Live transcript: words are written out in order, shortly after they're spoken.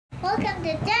Welcome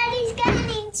to Daddy's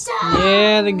Gardening Show.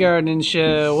 Yeah, the gardening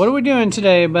show. What are we doing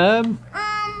today, bub?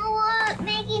 We're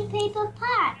making paper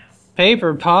pots.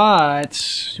 Paper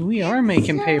pots. We are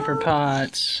making paper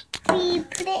pots. We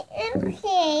put it in here.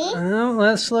 Oh,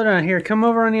 let's slow down here. Come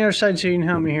over on the other side so you can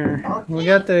help me here. Okay. We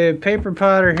got the paper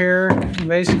potter here.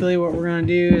 Basically, what we're going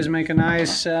to do is make a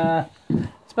nice, it's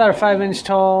about a 5-inch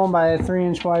tall by a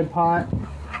 3-inch wide pot.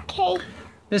 Okay.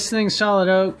 This thing's solid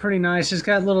oak, pretty nice. It's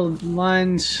got little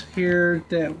lines here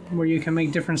where you can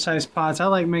make different size pots. I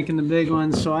like making the big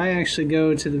ones, so I actually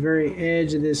go to the very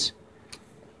edge of this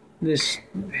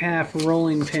half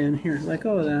rolling pin. Here, let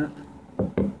go of that.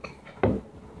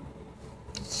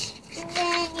 And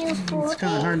then you fold It's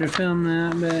kind of hard to film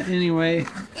that, but anyway.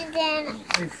 And then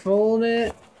We fold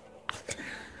it.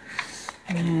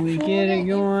 And we get it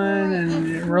going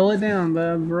and roll it down,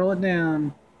 bub. Roll it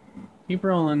down. Keep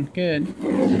rolling. Good.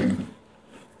 And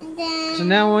then So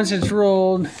now once it's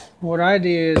rolled, what I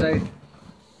do is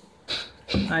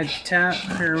I tap,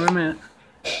 here, wait a minute.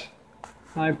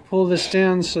 I pull this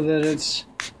down so that it's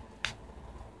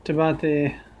to about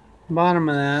the bottom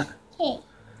of that. okay.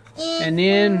 And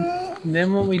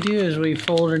then what we do is we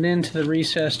fold it into the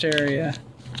recessed area.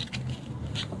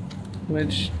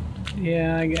 Which,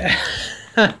 yeah, I guess.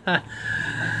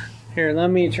 Here, let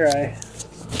me try.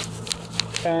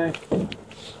 Okay.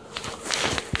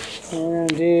 What we're going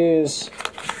to do is,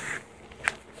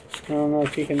 I don't know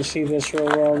if you can see this real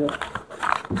well, but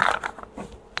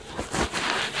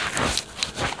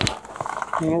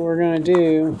what we're going to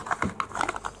do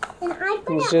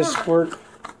is just work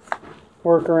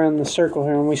around the circle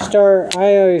here. And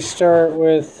I always start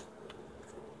with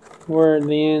where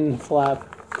the end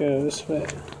flap goes,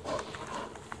 but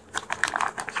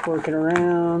just work it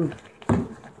around.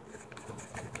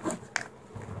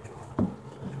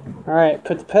 Alright,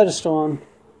 put the pedestal on.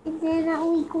 And then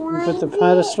we grind Put the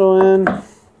pedestal in,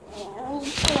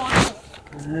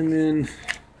 and and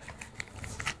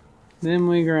then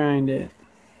we grind it.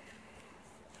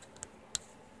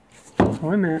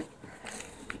 Wait a minute.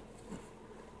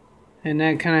 And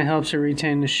that kind of helps it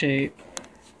retain the shape.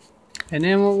 And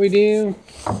then what we do,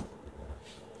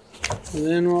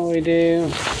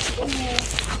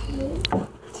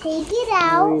 take it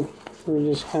out.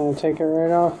 we just kind of take it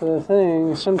right off of the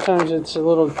thing. Sometimes it's a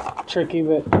little tricky,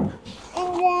 but...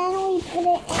 And then we put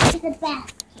it into the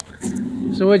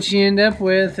basket. So what you end up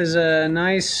with is a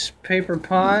nice paper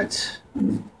pot.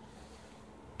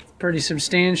 Pretty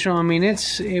substantial. I mean,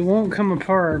 it won't come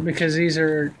apart because these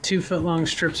are 2-foot long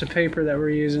strips of paper that we're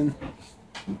using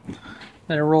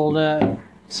that are rolled up.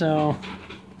 So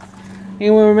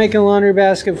anyway, we're making a laundry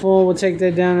basket full. We'll take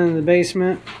that down into the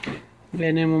basement,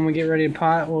 and then when we get ready to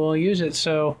pot, we'll use it.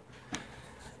 So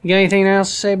you got anything else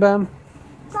to say, bub?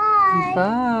 Bye.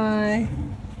 Bye.